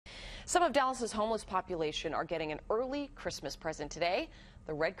Some of Dallas's homeless population are getting an early Christmas present today,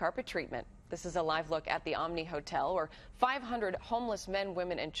 the red carpet treatment. This is a live look at the Omni Hotel, where 500 homeless men,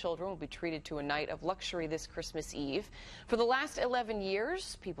 women, and children will be treated to a night of luxury this Christmas Eve. For the last 11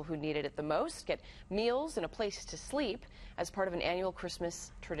 years, people who needed it the most get meals and a place to sleep as part of an annual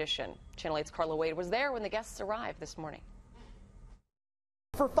Christmas tradition. Channel 8's Carla Wade was there when the guests arrived this morning.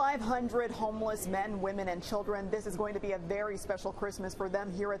 For 500 homeless men, women, and children, this is going to be a very special Christmas for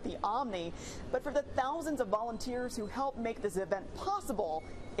them here at the Omni. But for the thousands of volunteers who help make this event possible,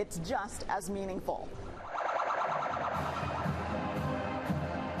 it's just as meaningful.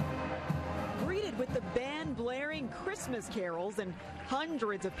 Greeted with the band blaring Christmas carols and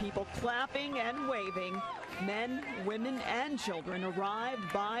hundreds of people clapping and waving, men, women, and children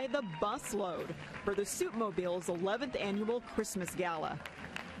arrived by the busload for the Soupmobile's 11th annual Christmas Gala.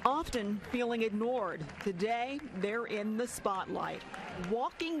 Often feeling ignored, today they're in the spotlight,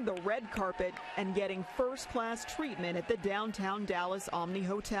 walking the red carpet and getting first-class treatment at the downtown Dallas Omni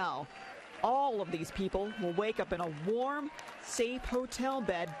Hotel. All of these people will wake up in a warm, safe hotel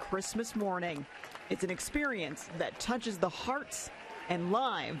bed Christmas morning. It's an experience that touches the hearts and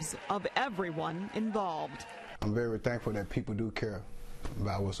lives of everyone involved. I'm very thankful that people do care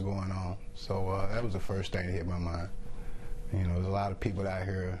about what's going on. So that was the first thing that hit my mind. You know, there's a lot of people out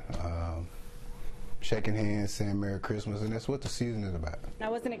here shaking hands, saying Merry Christmas, and that's what the season is about. I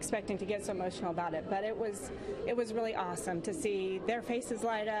wasn't expecting to get so emotional about it, but it was really awesome to see their faces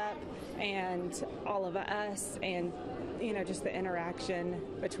light up and all of us, and you know, just the interaction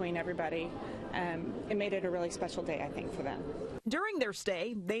between everybody. It made it a really special day, I think, for them. During their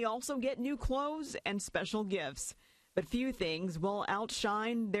stay, they also get new clothes and special gifts, but few things will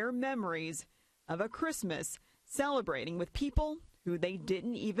outshine their memories of a Christmas celebrating with people who they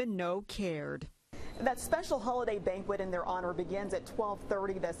didn't even know cared. That special holiday banquet in their honor begins at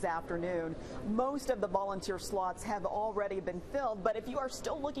 12:30 this afternoon. Most of the volunteer slots have already been filled, but if you are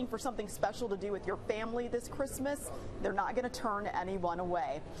still looking for something special to do with your family this Christmas, they're not going to turn anyone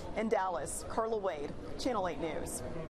away. In Dallas, Carla Wade, Channel 8 News.